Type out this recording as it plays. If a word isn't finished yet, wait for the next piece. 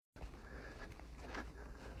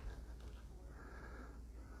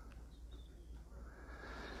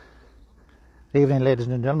Good evening, ladies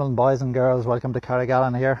and gentlemen, boys and girls. Welcome to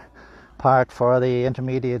Carrigallen here, parked for the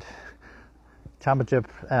intermediate championship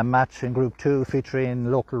match in Group 2 featuring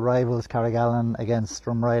local rivals Carrigallen against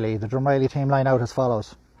Drumreilly. The Drumreilly team line out as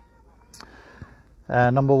follows.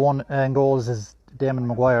 Number 1 in goals is Damon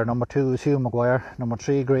Maguire, number 2 is Hugh Maguire, number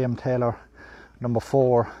 3 Graham Taylor, number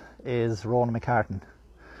 4 is Ronan McCartan,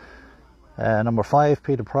 number 5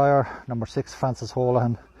 Peter Pryor, number 6 Francis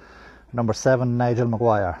Holohan, number 7 Nigel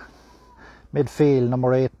Maguire. Midfield,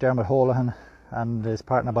 number 8 Dermot Holohan and is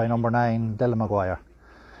partnered by number 9 Dylan Maguire.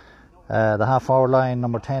 The half forward line,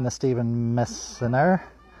 number 10 is Stephen Messiner,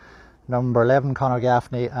 number 11 Conor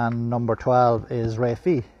Gaffney and number 12 is Ray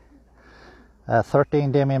Fee.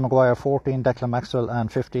 13 Damien Maguire, 14 Declan Maxwell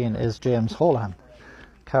and 15 is James Holohan.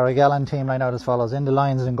 Carrigallen team line out as follows. In the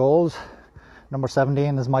lines and goals, number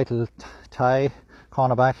 17 is Michael Ty,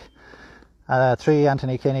 cornerback, 3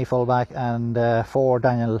 Anthony Kinney, fullback, and 4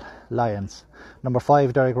 Daniel Lyons. Number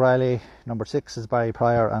 5 Derek Riley, number 6 is Barry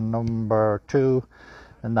Pryor, and number 2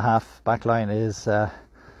 in the half back line is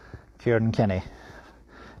Kieran Kinney.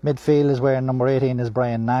 Midfield is where number 18 is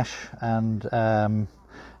Brian Nash and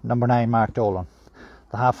number 9 Mark Dolan.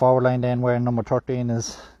 The half forward line then where number 13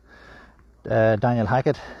 is Daniel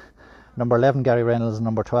Hackett, number 11 Gary Reynolds,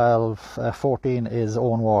 number 14 is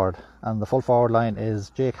Owen Ward, and the full forward line is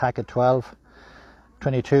Jake Hackett 12,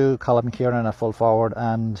 22 Colm Kieran at full forward,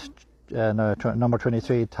 and number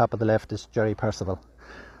 23 top of the left is Jerry Percival.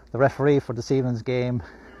 The referee for this evening's game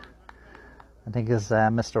I think is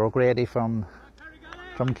Mr. O'Grady from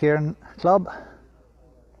Kieran Club.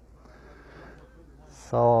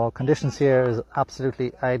 So conditions here is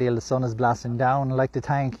absolutely ideal. The sun is blasting down. I'd like to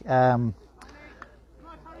thank Pat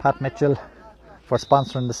Mitchell for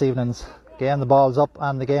sponsoring this evening's game. The ball's up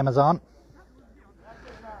and the game is on,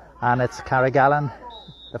 and it's Carrigallen,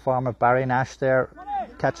 the form of Barry Nash there,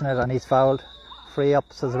 catching it, and he's fouled. Free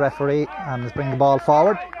up, says the referee, and is bringing the ball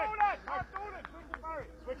forward.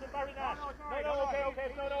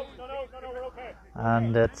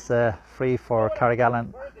 And it's free for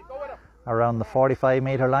Carrigallen around the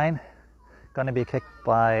 45-metre line. Going to be kicked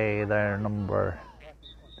by their number,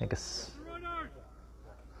 I think it's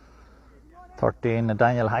 13,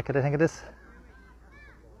 Daniel Hackett, I think it is.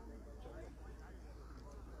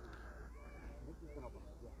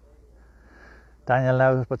 Daniel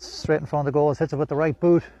now puts straight in front of the goal, hits it with the right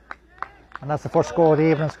boot, and that's the first score of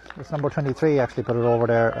the evening. It's number 23 actually put it over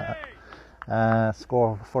there.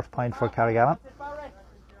 Score first point for Carrigallen.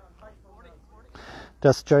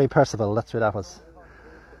 Just Jerry Percival, that's who that was.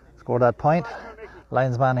 Scored that point.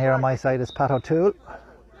 Linesman here on my side is Pat O'Toole.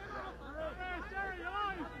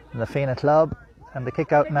 The Fina Club, and the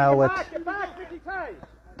kick out now with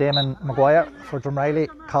Damon Maguire for Drumreilly,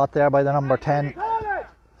 caught there by the number 10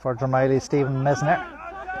 for Drumreilly, Stephen Mesner.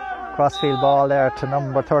 Crossfield ball there to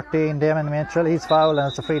number 13 Damon Mitchell, he's fouled, and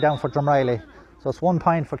it's a free down for Drumreilly. So it's 1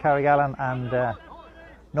 point for Carrigallen and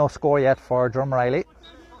no score yet for Drumreilly.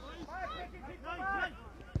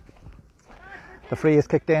 The free is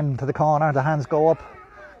kicked in to the corner, the hands go up.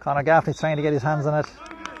 Conor Gaffney's trying to get his hands on it.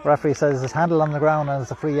 Referee says it's handled on the ground and it's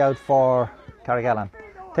a free out for Carrigallen.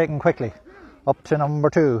 Taken quickly up to number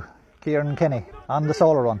 2 Kieran Kinney on the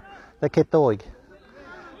solo run, the Kit Doig.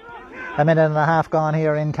 A minute and a half gone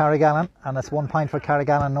here in Carrigallen, and it's 1 point for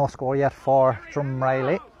Carrigallen, no score yet for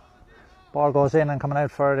Drumreilly. Ball goes in and coming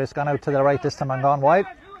out for it, it's gone out to the right this time and gone wide.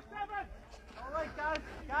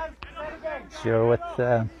 You're with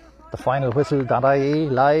the final whistle.ie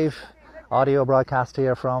live audio broadcast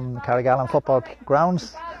here from Carrigallen football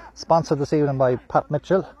grounds, sponsored this evening by Pat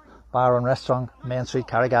Mitchell Bar and Restaurant, Main Street,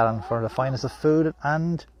 Carrigallen, for the finest of food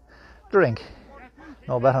and drink.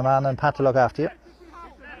 No better man than Pat to look after you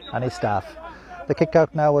and his staff. The kick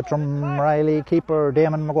out now with Drumreilly keeper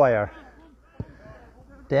Damon Maguire.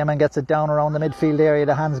 Damon gets it down around the midfield area,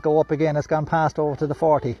 the hands go up again, it's gone past over to the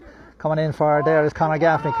 40. Coming in for there is Conor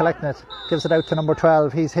Gaffney, collecting it, gives it out to number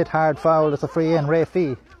 12, he's hit hard, foul, it's a free in, Ray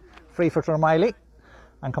Fee. Free for Drumreilly,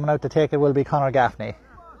 and coming out to take it will be Conor Gaffney.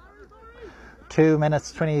 2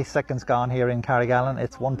 minutes 20 seconds gone here in Carrigallen.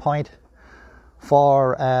 It's 1 point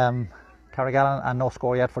for Carrigallen and no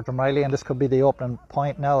score yet for Drumreilly, and this could be the opening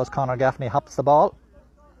point now as Conor Gaffney hops the ball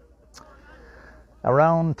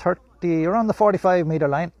around the 45-metre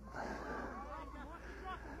line,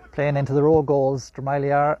 playing into the row goals.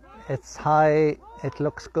 Drumreilly are, it's high, it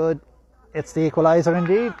looks good, it's the equaliser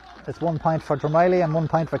indeed. It's 1 point for Drumreilly and 1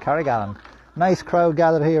 point for Carrigallen. Nice crowd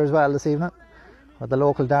gathered here as well this evening with the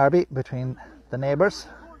local derby between the neighbours.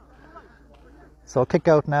 So kick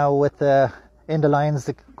out now with in the lines,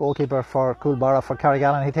 the goalkeeper for Coolborough for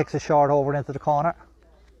Carrigallen. He takes a short over into the corner.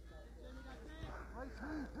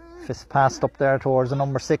 Fist passed up there towards the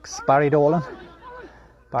number 6, Barry Dolan.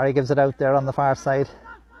 Barry gives it out there on the far side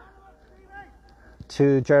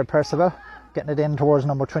to Jared Percival. Getting it in towards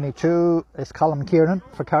number 22 is Colm Kieran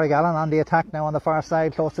for Carrigallen on the attack now on the far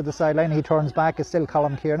side, close to the sideline. He turns back, is still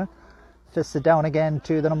Colm Kieran. Fists it down again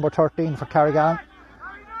to the number 13 for Carrigallen.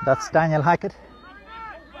 That's Daniel Hackett.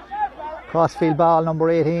 Crossfield ball, number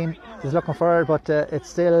 18 is looking for it, but it's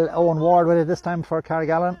still Owen Ward with it this time for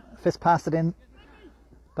Carrigallen. Fist passed it in.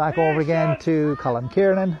 Back over again to Colm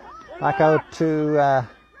Kieran. Back out to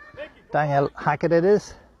Daniel Hackett it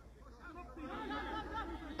is.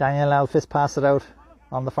 Daniel now fist passed it out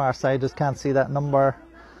on the far side. Just can't see that number.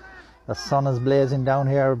 The sun is blazing down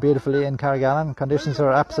here beautifully in Carrigallen. Conditions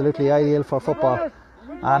are absolutely ideal for football.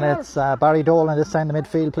 And it's Barry Dolan this time, the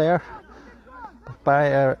midfield player.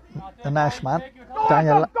 Barry, the Nash man.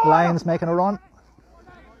 Daniel Lyons making a run.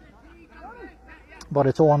 But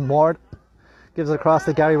it's Owen Ward. Gives it across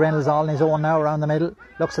to Gary Reynolds all on his own now around the middle.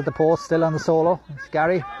 Looks at the post, still on the solo. It's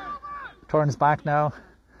Gary. Turns back now.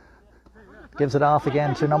 Gives it off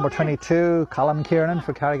again to number 22, Colm Kieran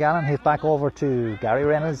for Carrigallen. He's back over to Gary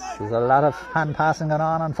Reynolds. There's a lot of hand passing going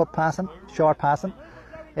on and foot passing, short passing.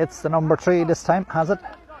 It's the number 3 this time, has it?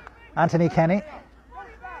 Anthony Kenny.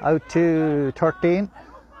 Out to 13.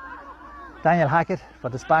 Daniel Hackett,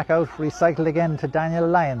 but it's back out, recycled again to Daniel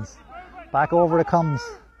Lyons. Back over it comes.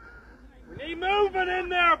 Keep moving in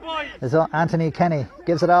there, boys. Is Anthony Kenny.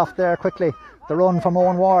 Gives it off there quickly. The run from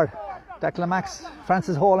Owen Ward. Declan Max,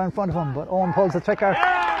 Francis Hall in front of him, but Owen pulls the trigger,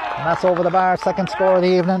 and that's over the bar. Second score of the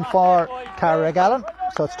evening for Carrigallen.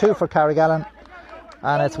 So it's 2 for Carrigallen,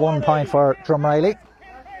 and it's 1 point for Drumreilly.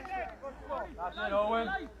 That's it, Owen.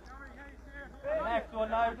 The next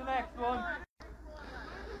one now, the next one.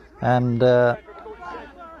 And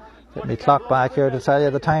get me clock back here to tell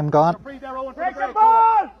you the time gone. Break a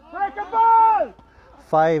ball! Break a ball!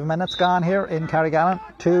 5 minutes gone here in Carrigallen.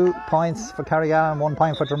 2 points for Carrigallen, 1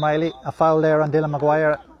 point for Drumreilly. A foul there on Dylan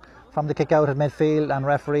Maguire from the kick out at midfield, and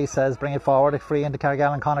referee says bring it forward. A free into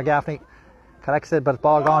Carrigallen. Conor Gaffney collects it, but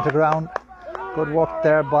ball gone to ground. Good work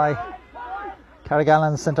there by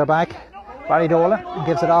Carrigallen's centre back Barry Dolan, and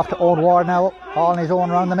gives it off to Owen Ward now, all on his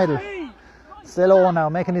own around the middle. Still Owen now,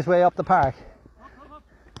 making his way up the park.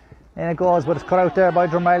 In it goes, but it's cut out there by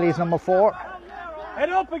Drumreilly's number 4. Head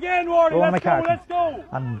up again, Ward. Let's go.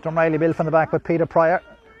 And Drumreilly built from the back with Peter Pryor,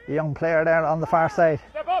 the young player there on the far side.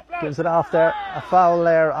 Gives it off there. A foul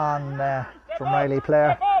there on Drumreilly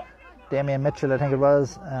player, Damien Mitchell I think it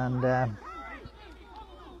was, and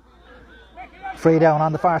free down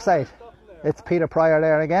on the far side. It's Peter Pryor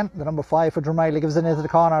there again, the number 5 for Drumreilly. Gives it into the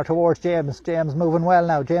corner towards James. James moving well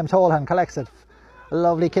now. James Holhan collects it. A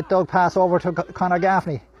lovely kit dog pass over to Conor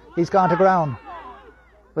Gaffney. He's gone to ground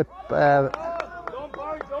with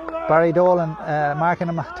Barry Dolan marking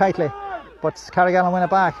him tightly, but Carrigallen win it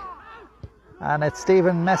back, and it's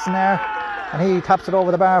Stephen Messner, and he taps it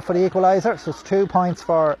over the bar for the equaliser. So it's 2 points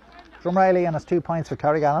for Drumreilly and it's 2 points for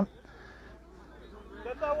Carrigallen.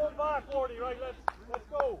 Get that one back, Wardy, right? Let's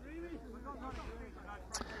go.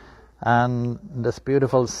 And this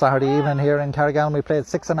beautiful Saturday evening here in Carrigallen, we played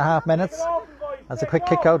 6.5 minutes as a quick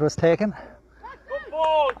kick out was taken.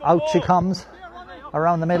 Out she comes.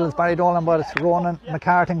 Around the middle is Barry Dolan, but it's Ronan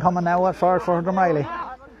McCartan coming now for Drumreilly.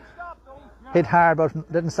 Hit hard, but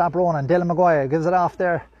didn't stop Ronan. Dylan Maguire gives it off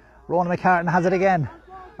there. Ronan McCartan has it again.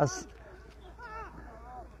 As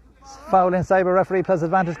foul inside by referee plus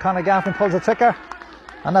advantage. Conor Gaffney pulls the trigger,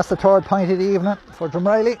 and that's the 3rd point of the evening for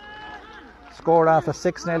Drumreilly. Scored after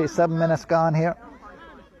 6, nearly 7 minutes gone here.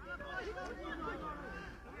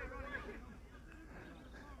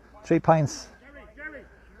 Three points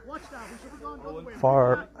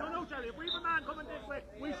for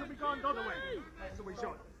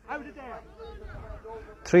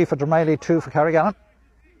 3 for Drumreilly, 2 for Carrigallen.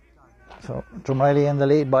 So Drumreilly in the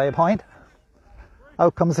lead by a point.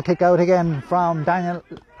 Out comes the kick out again from Daniel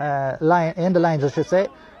in the lines, I should say.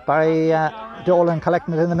 Barry Dolan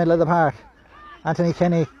collecting it in the middle of the park. Anthony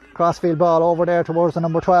Kenny, crossfield ball over there towards the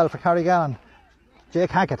number 12 for Carrigallen. Jake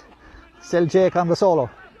Hackett, still Jake on the solo.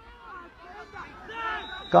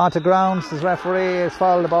 Gone to ground, his referee has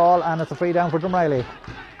fouled the ball, and it's a free down for Drumreilly.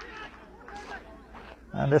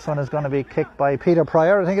 And this one is going to be kicked by Peter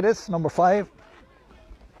Pryor, I think it is, number 5.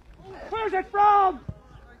 Where's it from?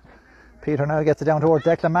 Peter now gets it down towards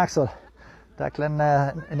Declan Maxwell.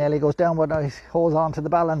 Declan nearly goes down, but he holds on to the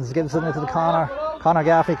balance, gives it into the corner. Conor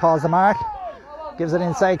Gaffney calls the mark, gives it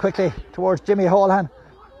inside quickly towards Jimmy Holhan.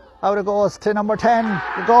 Out it goes to number 10,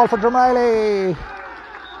 the goal for Drumreilly.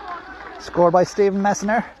 Scored by Stephen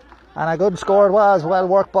Messner, and a good score it was, well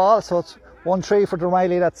worked ball. So it's 1-3 for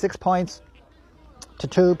Drumreilly, that's 6 points. to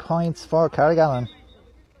 2 points for Carrigallen.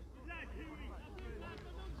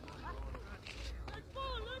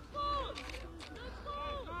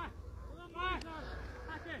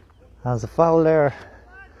 As a foul there,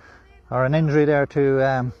 or an injury there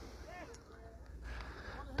to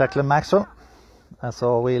Declan Maxwell.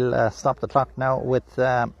 So we'll stop the clock now with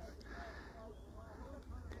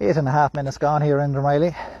 8.5 minutes gone here in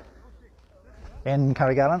Drumreilly. In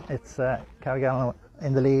Carrigallen, it's Carrigallen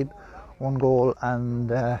in the lead, 1 goal and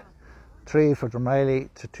 3 for Drumreilly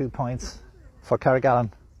to 2 points for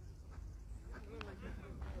Carrigallen.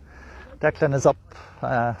 Declan is up,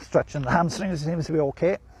 stretching the hamstrings, seems to be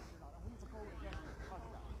okay.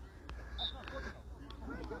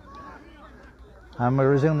 And we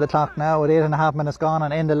resume the clock now with 8.5 minutes gone,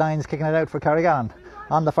 and in the lines kicking it out for Carrigallen.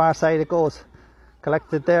 On the far side it goes.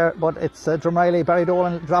 Collected there, but it's Drumreilly. Barry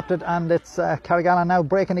Dolan dropped it, and it's Carrigallen now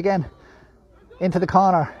breaking again into the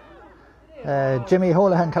corner. Jimmy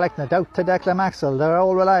Holohan collecting it out to Declan Maxwell. They're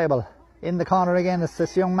all reliable. In the corner again, it's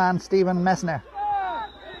this young man, Stephen Messner.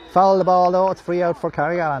 Foul the ball though, it's free out for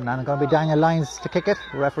Carrigallen, and it's going to be Daniel Lyons to kick it.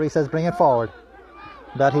 The referee says bring it forward.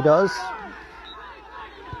 That he does.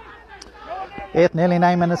 8, nearly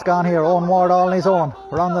 9 minutes gone here. Owen Ward all on his own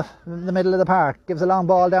around the middle of the park. Gives a long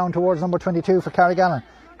ball down towards number 22 for Carrigallen,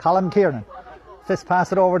 Colm Kieran. Fist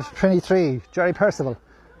pass it over to 23, Jerry Percival.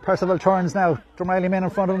 Percival turns now. Drumreilly men in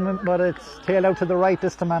front of him, but it's tailed out to the right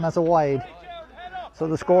this time and as a wide. So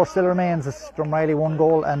the score still remains. It's Drumreilly 1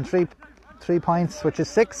 goal and 3 points, which is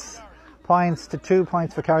 6 points to 2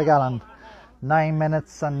 points for Carrigallen. 9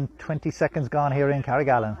 minutes and 20 seconds gone here in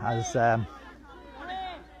Carrigallen as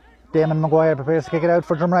Damon Maguire prepares to kick it out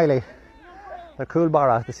for Drumreilly. They're cool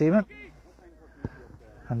barra this evening.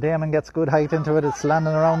 And Damon gets good height into it. It's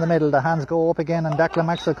landing around the middle. The hands go up again, and Declan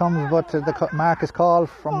Maxwell comes, but the mark is called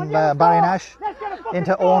from Barry Nash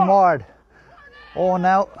into Owen Ward. Owen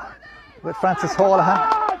now with Francis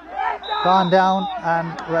Holohan. Gone down,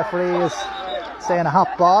 and referee is saying a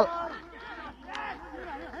hot ball.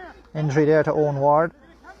 Injury there to Owen Ward.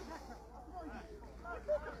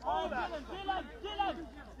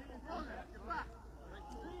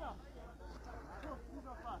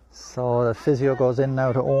 So the physio goes in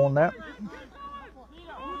now to Owen there.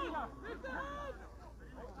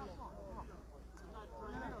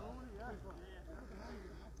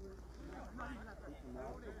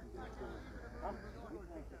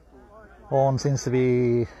 Owen seems to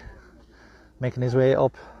be making his way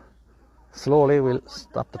up slowly. We'll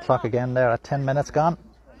stop the clock again there at 10 minutes gone.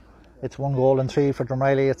 It's 1 goal and 3 for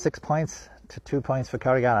Drumreilly at 6 points to 2 points for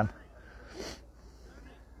Carrigallen.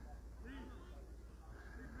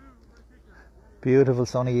 Beautiful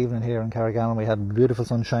sunny evening here in Carrigallen. We had beautiful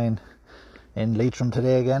sunshine in Leitrim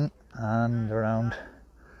today again, and around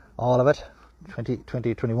all of it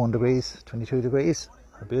 21 degrees, 22 degrees.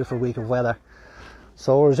 A beautiful week of weather.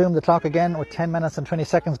 So we'll resume the clock again with 10 minutes and 20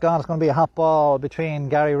 seconds gone. It's going to be a hot ball between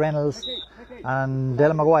Gary Reynolds and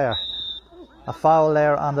Dylan Maguire. A foul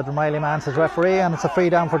there on the Drumreilly man, says referee, and it's a free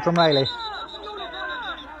down for Drumreilly.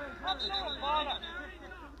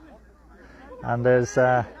 And there's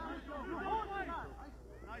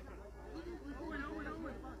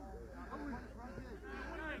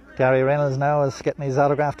Gary Reynolds now is getting his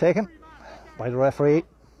autograph taken by the referee.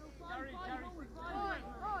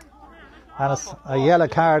 And it's a yellow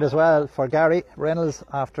card as well for Gary Reynolds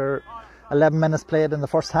after 11 minutes played in the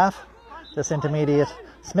first half. This intermediate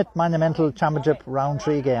Smith Monumental Championship round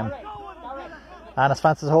 3 game. And it's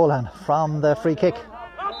Francis Holohan from the free kick.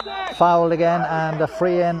 Fouled again, and a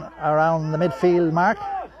free in around the midfield mark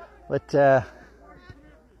with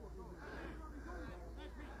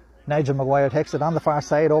Nigel Maguire takes it on the far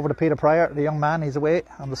side over to Peter Pryor, the young man. He's away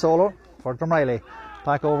on the solo for Drumreilly.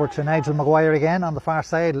 Back over to Nigel Maguire again on the far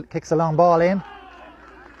side. Kicks a long ball in.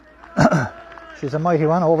 She's a mighty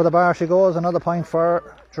one. Over the bar she goes. Another point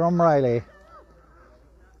for Drumreilly.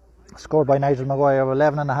 Scored by Nigel Maguire.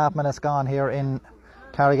 11.5 minutes gone here in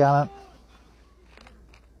Carrigallen.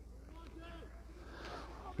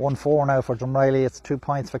 1-4 now for Drumreilly. It's 2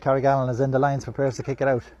 points for Carrigallen as in the lines prepares to kick it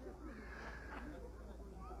out.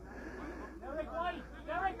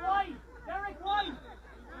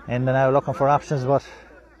 In and now looking for options, but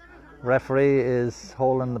referee is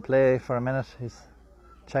holding the play for a minute. He's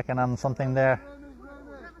checking on something there.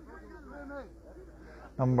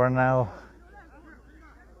 Number now,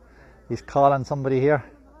 he's calling somebody here.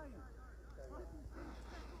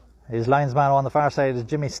 His linesman on the far side is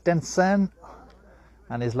Jimmy Stinson,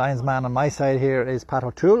 and his linesman on my side here is Pat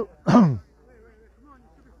O'Toole.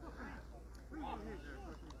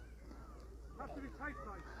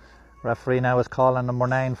 Referee now is calling number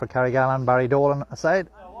 9 for Carrigallen, Barry Dolan, aside.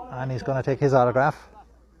 and he's going to take his autograph.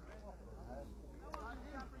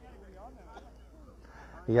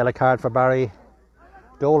 A yellow card for Barry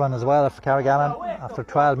Dolan as well for Carrigallen after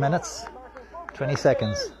 12 minutes 20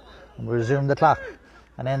 seconds. And we resume the clock,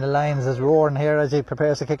 and then the Lions is roaring here as he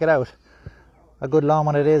prepares to kick it out. A good long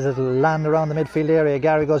one it is. It'll land around the midfield area.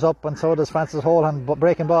 Gary goes up and so does Francis Holhan.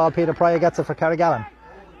 Breaking ball, Peter Pryor gets it for Carrigallen.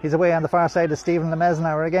 He's away on the far side to Stephen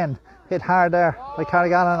Lemesnauer again. Hit hard there by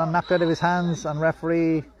Carrigallen and knocked out of his hands, and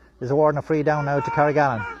referee is awarding a free down now to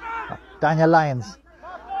Carrigallen. Daniel Lyons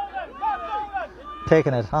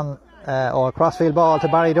taking it on or crossfield ball to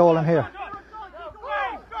Barry Dolan here.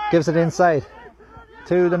 Gives it inside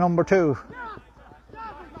to the number 2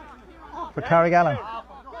 for Carrigallen.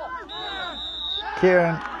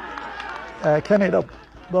 Kieran Kenny that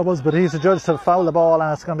was, but he's adjudged to foul the ball,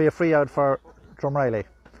 and it's going to be a free out for Drumreilly.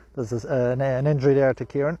 There's an injury there to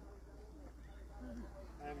Kieran.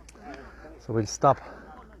 So we'll stop.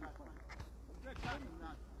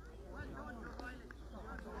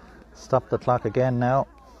 Stop the clock again now.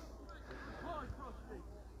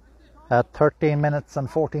 At 13 minutes and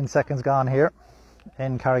 14 seconds gone here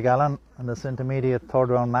in Carrigallen in this intermediate third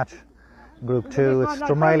round match. Group 2, it's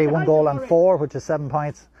Drumreilly 1 goal and 4, which is 7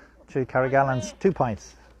 points, to Carrigallen's 2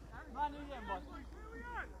 points.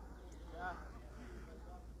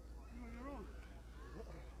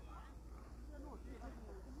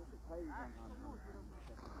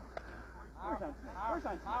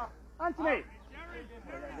 Anthony!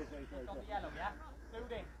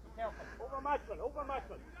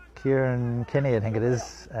 Kieran Kinney, I think it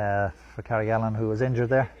is, for Carrigallen, who was injured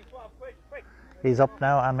there. He's up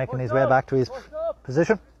now and making his way back to his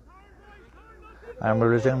position. And we'll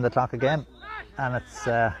resume the clock again. And it's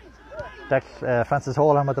Francis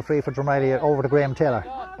Holhan with the free for Drumreilly over to Graham Taylor.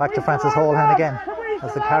 Back to Francis Holhan again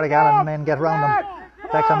as the Carrigallen men get round him.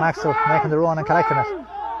 Declan Maxwell making the run and collecting it.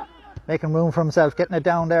 Making room for himself, getting it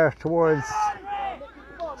down there towards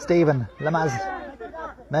Stephen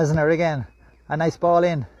Lemesnauer again. A nice ball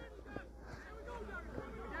in.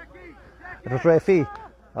 It was Ray Fee.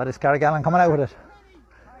 But it's Carrigallen coming out with it.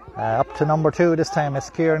 Up to number 2 this time, it's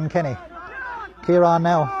Kieran Kenny. Kieran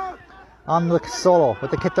now on the solo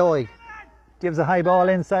with the Kitoi. Gives a high ball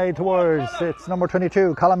inside towards, it's number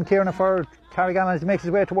 22, Colm Kieran for Carrigallen as he makes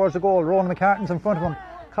his way towards the goal. Ronan McCartan's in front of him.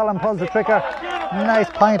 Colm pulls the trigger. Nice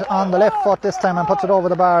point on the left foot this time and puts it over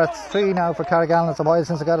the bar. It's 3 now for Carrigallen. It's a while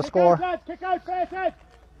since they got a score.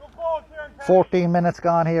 14 minutes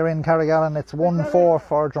gone here in Carrigallen. It's 1-4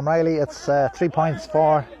 for Drumreilly. It's 3 points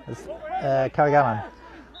for Carrigallen.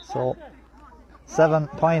 So 7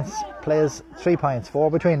 points plays 3 points,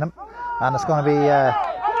 4 between them. And it's going to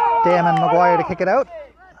be Damon Maguire to kick it out.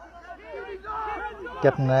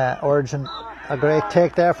 Getting urgent. A great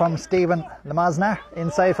take there from Stephen Lemesnauer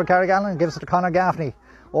inside for Carrigallen. Gives it to Conor Gaffney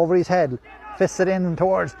over his head. Fists it in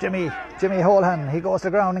towards Jimmy Holhan. He goes to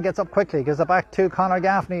the ground and gets up quickly. Gives it back to Conor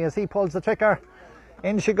Gaffney as he pulls the trigger.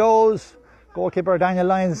 In she goes. Goalkeeper Daniel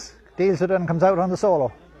Lyons deals with it and comes out on the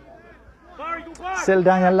solo. Still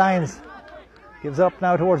Daniel Lyons. Gives up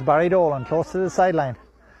now towards Barry Dolan, close to the sideline.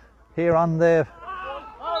 Here on the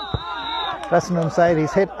dressing room side,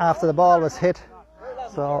 he's hit after the ball was hit.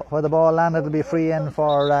 So where the ball landed, it'll be free in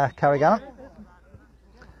for Carrigallen.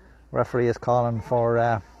 Referee is calling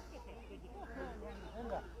for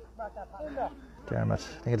Dermot.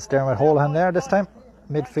 I think it's Dermot Holhan there this time.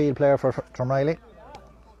 Midfield player for Drumreilly,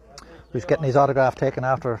 who's getting his autograph taken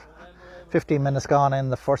after 15 minutes gone in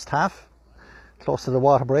the first half. Close to the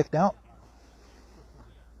water break now.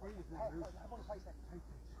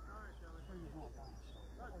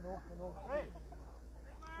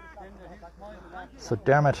 So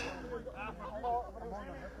Dermot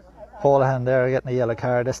Holhan there getting a yellow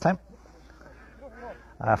card this time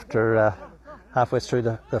after halfway through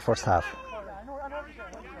the first half.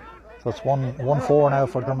 So it's 1-4 now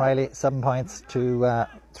for Drumreilly, 7 points to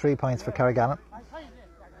 3 points for Carrigallen.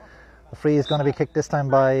 The free is going to be kicked this time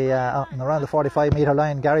by around the 45 metre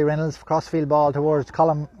line. Gary Reynolds, crossfield ball towards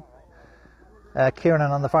Colm Kieran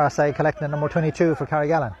on the far side, collecting at number 22 for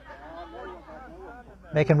Carrigallen.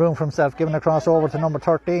 Making room for himself, giving a cross over to number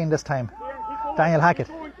 13 this time, Daniel Hackett.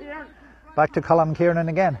 Back to Colm Kieran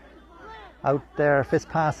again. Out there, fist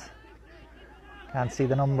pass. Can't see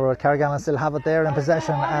the number. Carrigallen still have it there in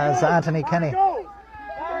possession as Anthony Kenny.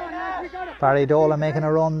 Barry Dolan making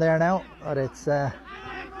a run there now, but it's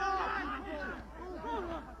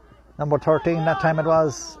number 13 that time it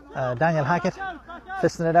was, Daniel Hackett,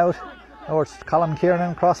 fisting it out. Or it's Colm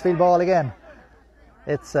Kieran, crossfield ball again.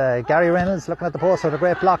 It's Gary Reynolds looking at the post with a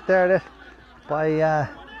great block there by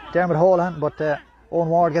Dermot Holhan, but Owen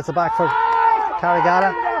Ward gets it back for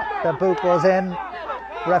Carrigallen. The boot goes in.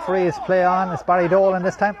 referees play on. It's Barry Dolan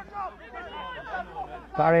this time.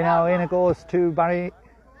 Barry now in it goes to Barry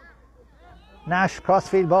Nash.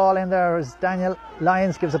 Crossfield ball in there as Daniel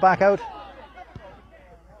Lyons gives it back out.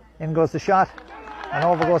 In goes the shot and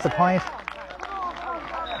over goes the point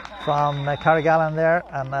from Carrigallen there,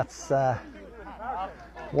 and that's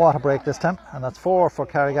water break this time, and that's 4 for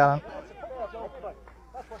Carrigallen.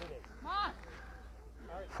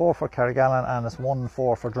 4 for Carrigallen, and it's 1-4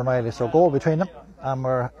 for Drumreilly. So goal between them, and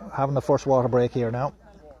we're having the first water break here now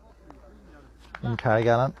in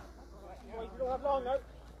Carrigallen.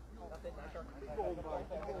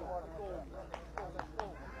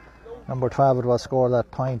 Number 12 it was scored that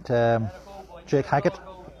point, Jake Hackett.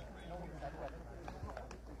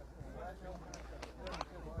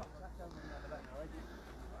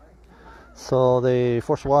 So the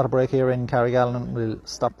first water break here in Carrigallen will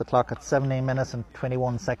stop the clock at 17 minutes and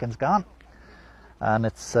 21 seconds gone. And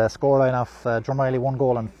it's a scoreline of Drumreilly 1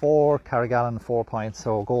 goal and 4, Carrigallen 4 points,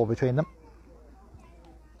 so goal between them.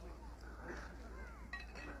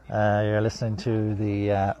 You're listening to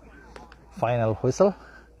the final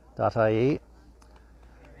whistle.ie,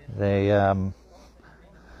 the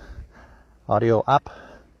audio app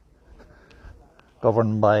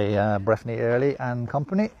governed by Breffney Early and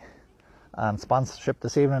Company. And sponsorship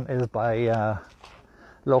this evening is by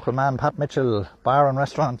local man Pat Mitchell, Bar and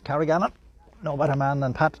Restaurant, Carrigallen. No better man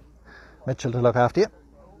than Pat Mitchell to look after you.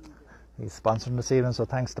 He's sponsoring this evening, so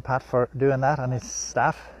thanks to Pat for doing that and his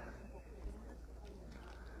staff.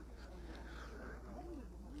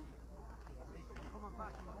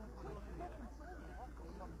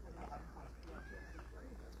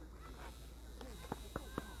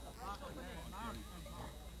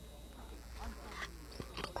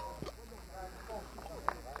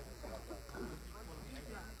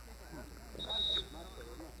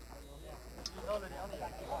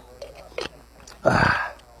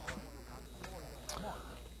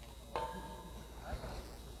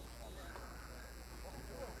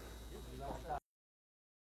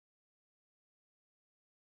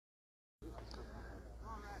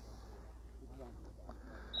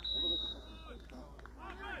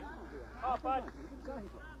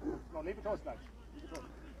 No, leave it to us, lads. Leave it to us.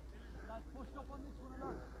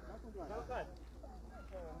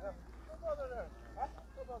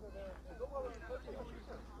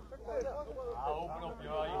 Open up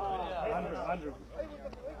your eye. Andrew.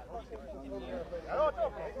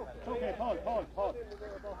 Okay, Paul.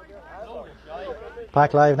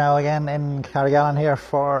 Back live now again in Carrigallen here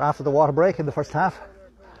for after the water break in the first half,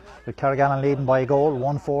 with Carrigallen leading by a goal,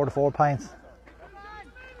 1-4 to 4 points.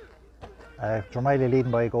 Drumreilly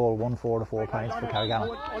leading by a goal, 1-4 to 4 points for Carrigallen.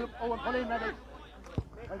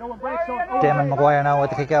 Damon Maguire now with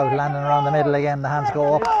the kick out, landing around the middle again. The hands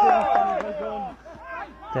go up.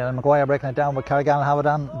 Damon Maguire breaking it down, but Carrigallen have it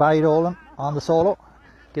on. Barry Dolan on the solo,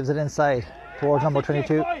 gives it inside towards number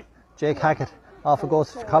 22, Jake Hackett. Off it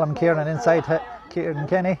goes Colm Kieran inside to Kieran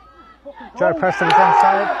Kenny. Jared Preston is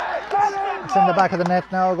inside. It's in the back of the net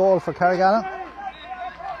now. A goal for Carrigallen.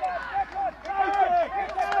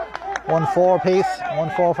 1-4 piece.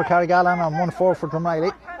 1-4 for Carrigallen and 1-4 for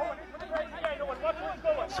Drumreilly.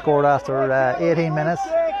 Scored after 18 minutes.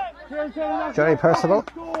 Jerry Percival.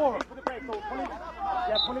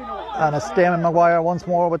 And it's Damon Maguire once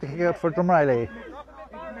more with the kick out for Drumreilly.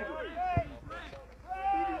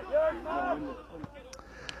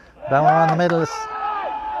 Down around the middle is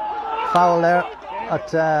foul there at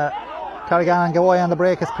Carrigallen. Go away on the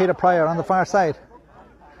break is Peter Pryor on the far side.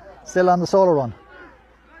 Still on the solo run.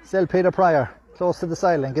 Still Peter Pryor close to the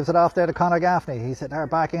sideline. Gives it off there to Conor Gaffney. He's hit there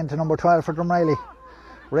back into number 12 for Drumreilly,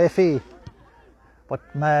 Ray Fee. But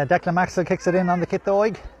Declan Maxwell kicks it in on the kit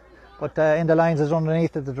Oig. But in the lines is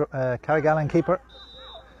underneath the Carrigallen keeper.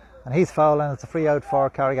 And he's foul, and it's a free out for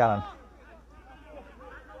Carrigallen.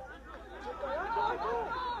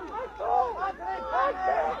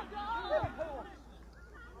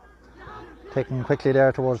 Taken quickly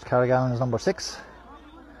there towards Carrigallen is number 6.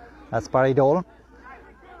 That's Barry Dolan.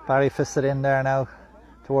 Barry fists it in there now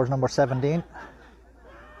towards number 17.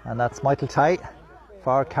 And that's Michael Tighe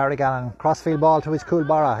for Carrigallen. Crossfield ball to his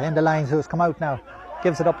Coolbarra in the lines, who's come out now.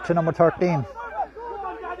 Gives it up to number 13.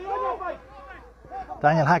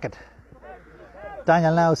 Daniel Hackett.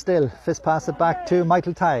 Daniel now still. Fist pass it back to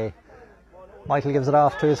Michael Tighe. Michael gives it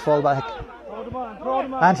off to his fullback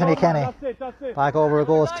Anthony Kenny. Back over it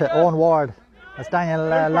goes to Owen Ward as Daniel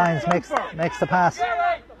Lyons makes the pass.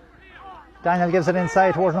 Daniel gives it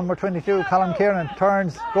inside towards number 22, Colm Kieran.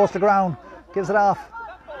 Turns, goes to ground, gives it off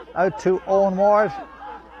out to Owen Ward.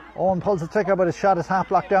 Owen pulls the trigger, but his shot is half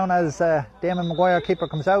blocked down as Damon Maguire, keeper,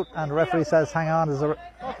 comes out, and the referee says hang on, there's a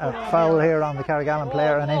foul here on the Carrigallen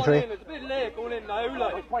player, an injury.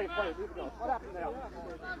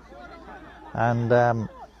 And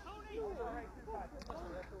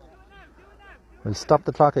we'll stop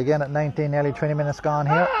the clock again at 19, nearly 20 minutes gone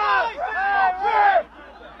here.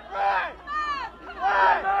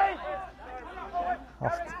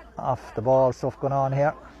 Off the ball stuff going on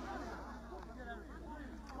here.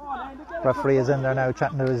 Referee is in there now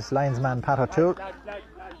chatting to his linesman Pat O'Toole.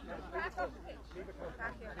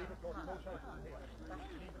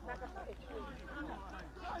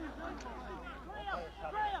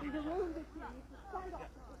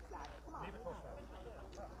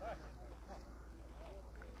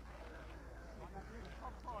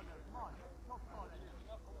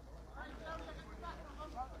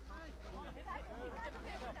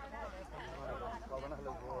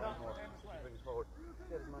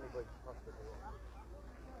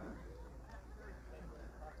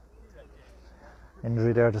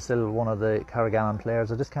 Injury there to still one of the Carrigallen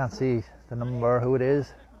players. I just can't see the number, who it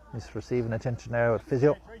is. He's receiving attention now at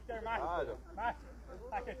physio.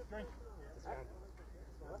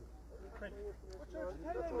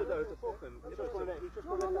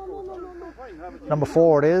 Number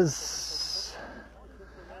 4 it is.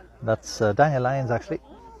 That's Daniel Lyons actually.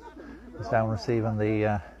 He's down receiving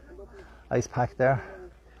the ice pack there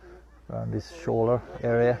around his shoulder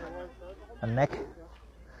area and neck.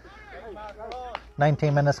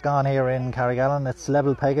 19 minutes gone here in Carrigallen. It's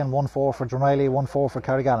level pegging, 1-4 for Drumreilly, 1-4 for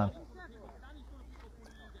Carrigallen.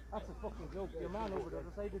 That's a fucking joke. Your man over there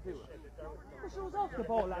decided to do it. It shows off the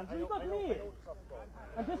ball, Andrew. You got me.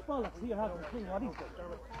 And this bollocks here has the thing. What is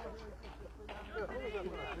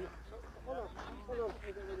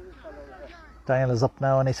it? Daniel is up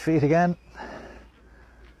now on his feet again.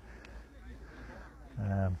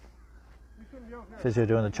 Physio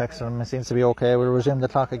doing the checks on him. It seems to be okay. We'll resume the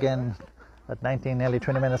clock again at 19, nearly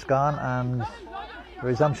 20 minutes gone, and the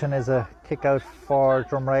resumption is a kick out for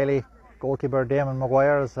Drumreilly. Goalkeeper Damon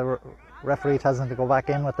Maguire, as the referee tells him to go back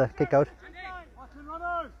in with the kick out.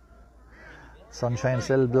 Sunshine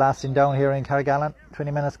still blasting down here in Carrigallen.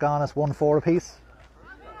 20 minutes gone, it's 1-4 apiece.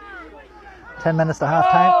 10 minutes to half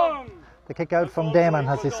time. The kick out from Damon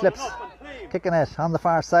as he slips, kicking it on the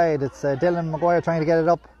far side. It's Dylan Maguire trying to get it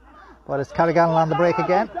up, but it's Carrigallen on the break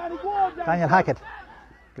again. Daniel Hackett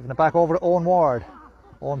giving it back over to Owen Ward.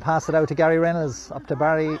 Owen passed it out to Gary Reynolds, up to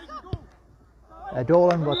Barry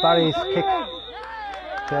Dolan, but Barry's kick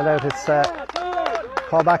tailed out. It's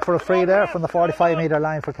called back for a free there from the 45 metre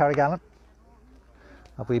line for Carrigallen.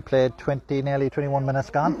 We played 20, nearly 21 minutes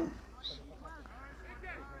gone.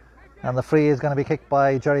 And the free is going to be kicked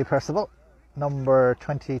by Jerry Percival, number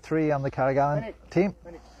 23 on the Carrigallen team.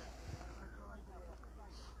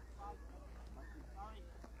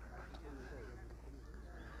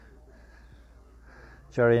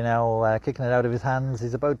 Jerry now kicking it out of his hands.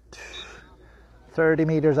 He's about 30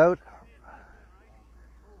 metres out.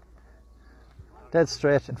 Dead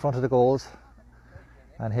straight in front of the goals.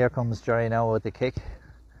 And here comes Jerry now with the kick.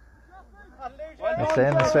 It's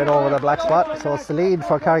in straight over the black spot. So it's the lead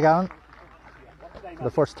for Carrigallen for the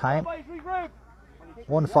first time.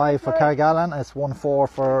 1-5 for Carrigallen. It's 1-4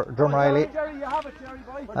 for Drumreilly,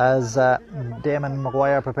 as Damon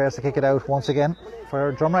Maguire prepares to kick it out once again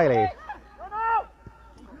for Drumreilly.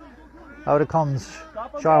 Out it comes.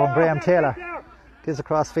 Sharwin Graham Taylor gives a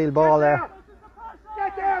cross field ball there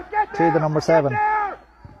to the number 7,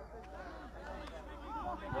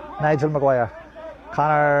 Nigel Maguire.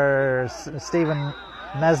 Connor Stephen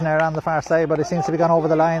Mesner on the far side, but he seems to be gone over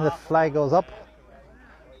the line. The flag goes up.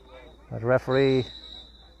 The referee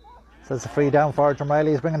says the free down for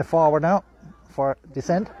Drumreilly. He's bringing it forward now for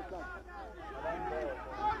descent.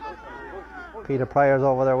 Peter Pryor's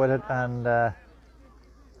over there with it, and going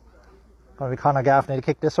to be Conor Gaffney to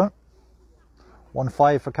kick this one.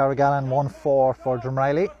 1-5 for Carrigallen, 1-4 for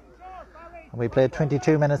Drumreilly. And we played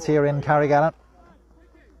 22 minutes here in Carrigallen.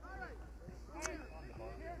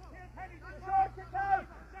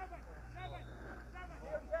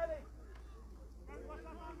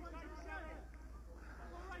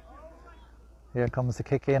 Here comes the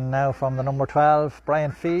kick in now from the number 12,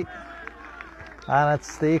 Brian Fee. And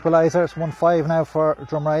it's the equaliser. It's 1-5 now for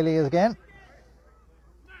Drumreilly again.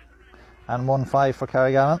 And 1-5 for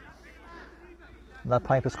Carrigallen. That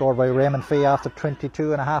point was scored by Raymond Fee after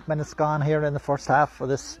 22.5 minutes gone here in the first half of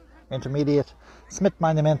this intermediate Smith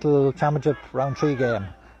Monumental Championship round 3 game.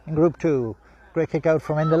 In Group 2, great kick out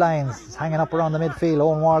from in the lines. It's hanging up around the midfield.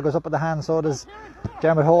 Owen Ward goes up with the hand, so does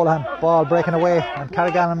Dermot Holohan. Ball breaking away, and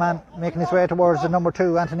Carrigallen man making his way towards the number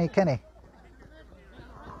 2, Anthony Kenny.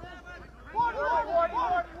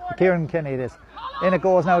 Kieran Kenny it is. In it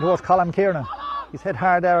goes now towards Colm Kieran. He's hit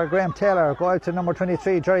hard there. Graham Taylor. Go out to number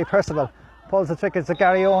 23, Jerry Percival. Pulls the trick. It's a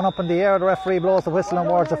Gary Owen up in the air. The referee blows the whistle and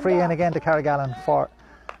awards a free in again to Carrigallen for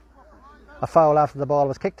a foul after the ball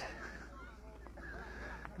was kicked.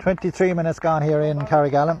 23 minutes gone here in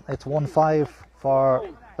Carrigallen. It's 1-5 for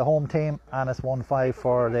the home team and it's 1-5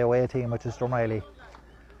 for the away team, which is Drumreilly.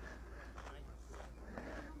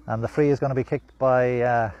 And the free is going to be kicked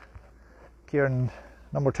by Kieran,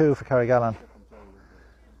 number 2 for Carrigallen.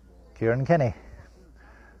 Kieran Kenny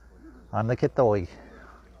on the kit doig.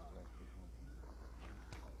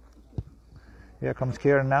 Here comes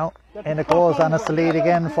Kieran now. In it goes, and it's the lead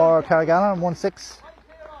again for Carrigallen. 1-6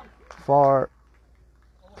 for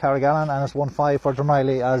Carrigallen, and it's 1-5 for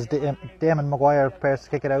Drumreilly as Damon Maguire prepares to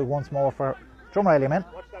kick it out once more for Drumreilly men.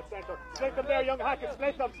 Watch that centre. Split them there, young Hackett.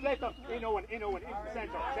 Split them. In Owen, into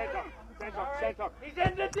centre. He's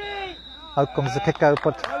in the D! Out comes the kick out,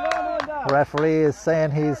 but the referee is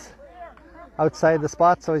saying he's outside the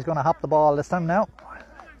spot, so he's going to hop the ball this time now.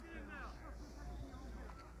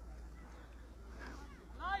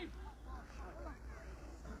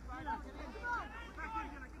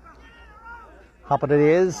 Hop it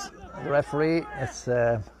is. The referee, it's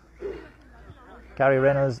Gary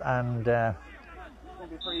Reynolds and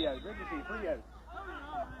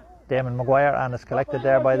Damon Maguire, and it's collected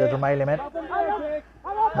there by the Drumreilly men.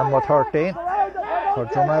 Number 13 for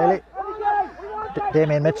Drumreilly,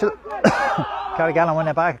 Damien Mitchell. Carrigallen win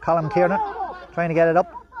it back. Colm Kieran trying to get it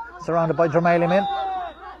up, surrounded by Drumreilly men.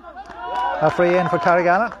 A free in for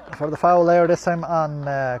Carrigallen for the foul there this time on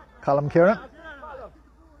Colm Kieran.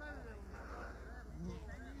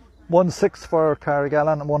 1-6 for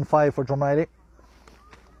Carrigallen and 1-5 for Drumreilly.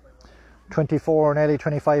 24, nearly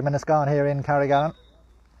 25 minutes gone here in Carrigallen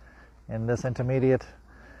in this intermediate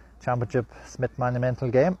championship Smith Monumental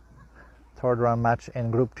game. Third round match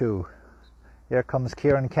in Group 2. Here comes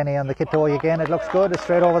Kieran Kenny on the kit toy again. It looks good. It's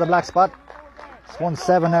straight over the black spot. It's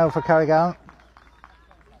 1-7 now for Carrigallen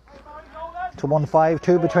to 1-5,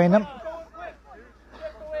 2 between them.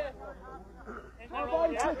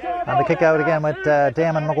 And the kick out again with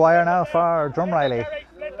Damon Maguire now for Drumreilly.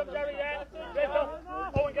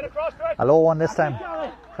 A low one this time,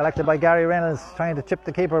 collected by Gary Reynolds, trying to chip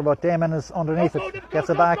the keeper, but Damon is underneath it, gets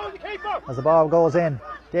it back as the ball goes in.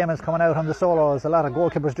 Damon's coming out on the solo, as a lot of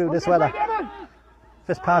goalkeepers do this weather.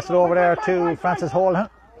 Fist passed it over there to Francis Holden.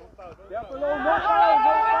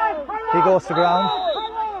 He goes to ground,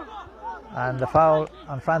 and the foul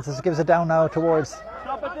on Francis gives it down now towards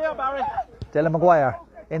Dylan Maguire.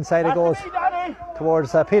 Inside it goes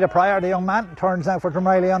towards Peter Pryor, the young man. Turns now for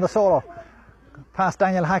Drumreilly on the solo. Past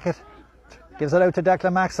Daniel Hackett. Gives it out to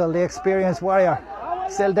Declan Maxwell, the experienced warrior.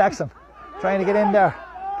 Still Daxon. Trying to get in there.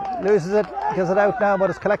 Loses it. Gives it out now, but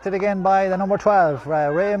it's collected again by the number 12,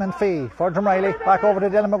 Raymond Fee for Drumreilly. Back over to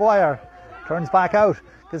Dylan Maguire. Turns back out.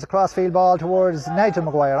 Gives a crossfield ball towards Nigel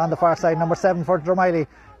Maguire on the far side. Number 7 for Drumreilly.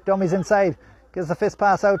 Dummies inside. Gives a fist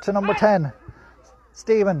pass out to number 10.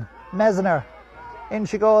 Stephen Mesner. In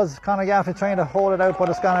she goes. Conor Gaffney trying to hold it out, but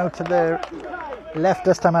it's gone out to the left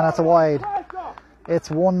this time, and that's a wide. It's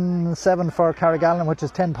 1-7 for Carrigallen, which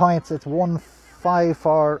is 10 points. It's 1-5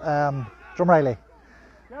 for Drumreilly.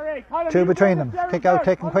 2 between them. Kick out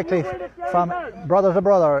taken quickly from brother to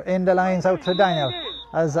brother. In the lines out to Daniel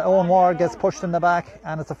as Owen Ward gets pushed in the back,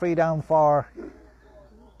 and it's a free down for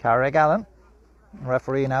Carrigallen.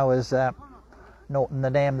 Referee now is noting the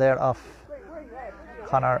name there of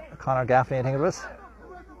Conor Gaffney, I think it was.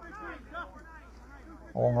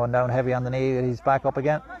 Owen going down heavy on the knee. He's back up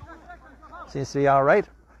again. Seems to be all right.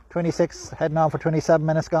 26 heading on for 27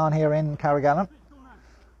 minutes gone here in Carrigallen.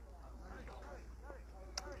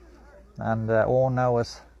 And Owen now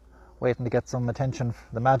is waiting to get some attention.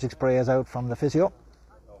 The magic spray is out from the physio.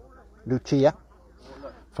 Lucia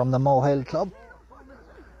from the Mohill Club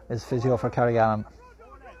is physio for Carrigallen.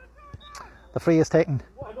 The free is taken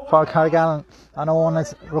for Carrigallen, and Owen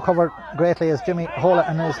has recovered greatly as Jimmy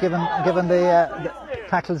Holohan has given the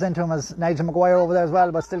tackles into him, as Nigel Maguire over there as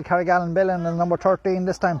well, but still Carrigallen billing, and number 13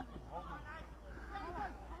 this time,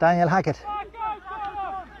 Daniel Hackett,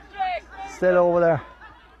 still over there.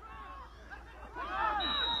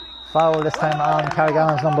 Foul this time on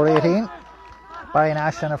Carrigallen's number 18. Barry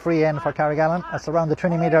Nash, and a free end for Carrigallen. That's around the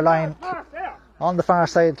 20-metre line on the far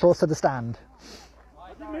side, close to the stand.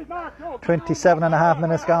 27.5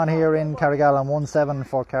 minutes gone here in Carrigallen. 1-7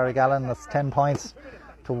 for Carrigallen. That's 10 points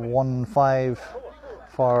to 1-5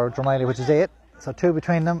 for Drumreilly, which is 8. So 2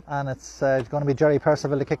 between them, and it's going to be Jerry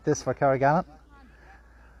Percival to kick this for Carrigallen.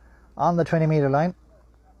 On the 20-metre line.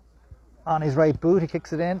 On his right boot, he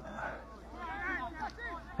kicks it in.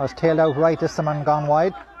 Was tailed out right this time and gone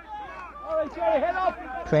wide. Alright, Jerry, head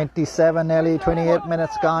up. 27, nearly 28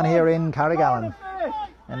 minutes gone here in Carrigallen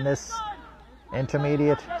in this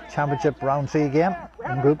intermediate championship round 3 game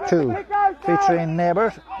in Group 2, featuring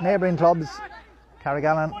neighbouring clubs,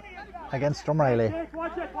 Carrigallen against Drumreilly.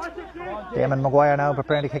 Damon Maguire now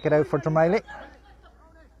preparing to kick it out for Drumreilly.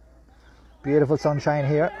 Beautiful sunshine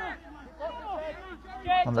here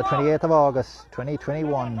on the 28th of August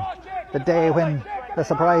 2021, the day when the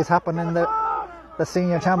surprise happened in the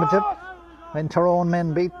senior championship, when Tyrone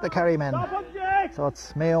men beat the Kerry men. So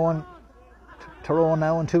it's Mayo and Tyrone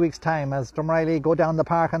now in 2 weeks' time as Drumreilly go down the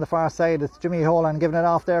park on the far side. It's Jimmy Holan giving it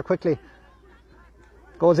off there quickly.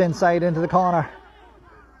 Goes inside into the corner.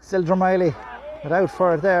 Still Drumreilly, but out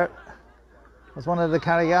for it there was one of the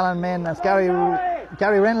Carrigallen men. That's Gary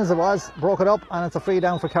Reynolds it was. Broke it up and it's a free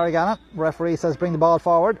down for Carrigallen. Referee says bring the ball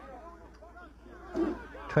forward.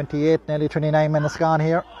 28, nearly 29 minutes gone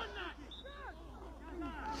here.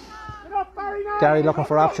 Gary looking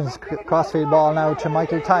for options. Crossfield ball now to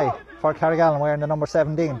Michael Ty for Carrigallen, wearing the number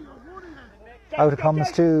 17. Out it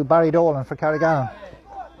comes to Barry Dolan for Carrigallen,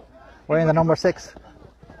 wearing the number 6.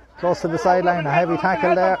 Close to the sideline, a heavy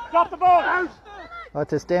tackle there. Drop the ball.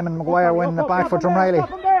 But it's Damon Maguire winning it back for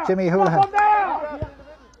Drumreilly. Jimmy Houlihan.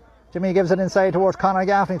 Jimmy gives it inside towards Conor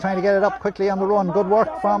Gaffney, trying to get it up quickly on the run. Good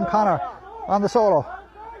work from Conor on the solo.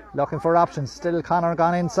 Looking for options. Still Conor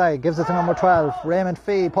gone inside. Gives it to number 12. Raymond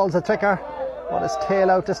Fee pulls the trigger. But his tail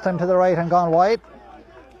out this time to the right and gone wide.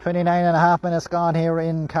 29 and a half minutes gone here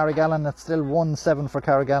in Carrigallen. It's still 1-7 for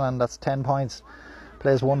Carrigallen. That's 10 points.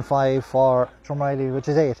 Plays 1-5 for Drumreilly, which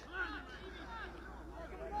is 8.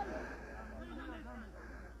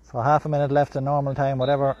 So half a minute left in normal time,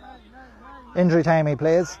 whatever injury time he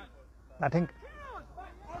plays. I think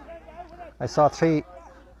I saw 3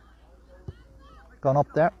 gone up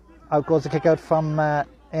there. Out goes the kick out from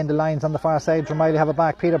in the lines on the far side. Drumreilly have it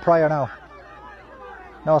back. Peter Pryor now.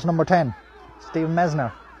 No, it's number 10. Stephen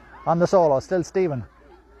Mesner on the solo. Still Stephen.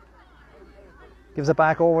 Gives it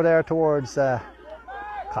back over there towards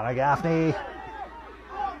Conor Gaffney.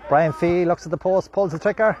 Brian Fee looks at the post, pulls the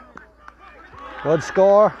trigger. Good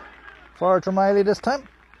score for Drumreilly this time.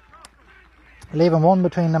 Leaving 1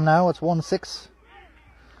 between them now. It's 1-6.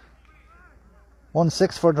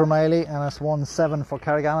 1-6 for Drumreilly and it's 1-7 for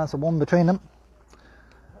Carrigallen. So 1 between them.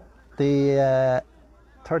 The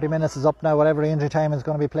 30 minutes is up now. Whatever injury time is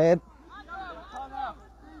going to be played.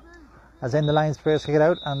 As in the lines players kick it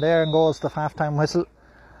out, and there goes the half-time whistle.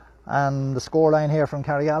 And the scoreline here from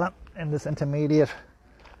Carrigallen in this intermediate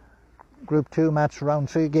Group 2 match round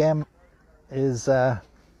 3 game is Carrigallen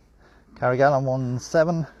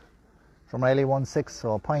 1-7, Drumreilly 1-6,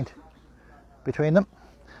 so a point between them,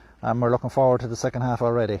 and we're looking forward to the second half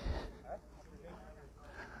already.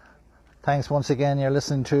 Thanks once again. You're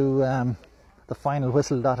listening to the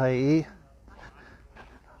finalwhistle.ie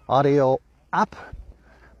audio app,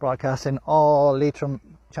 broadcasting all Leitrim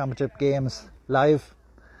Championship games live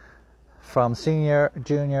from senior,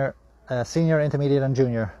 junior, senior, intermediate and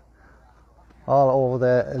junior, all over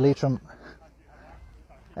the Leitrim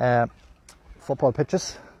football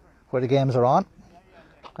pitches where the games are on.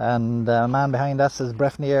 And the man behind us is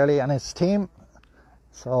Breffney Early and his team.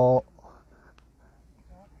 So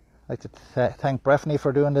I'd like to thank Breffney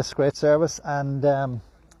for doing this great service, and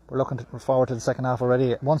we're looking forward to the second half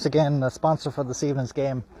already. Once again, the sponsor for this evening's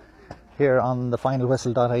game here on the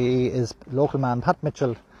finalwhistle.ie is local man Pat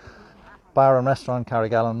Mitchell, Bar and Restaurant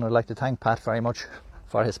Carrigallen. I'd like to thank Pat very much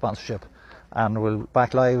for his sponsorship, and we'll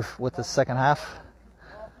back live with the second half.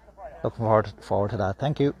 Looking forward to that.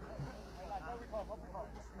 Thank you.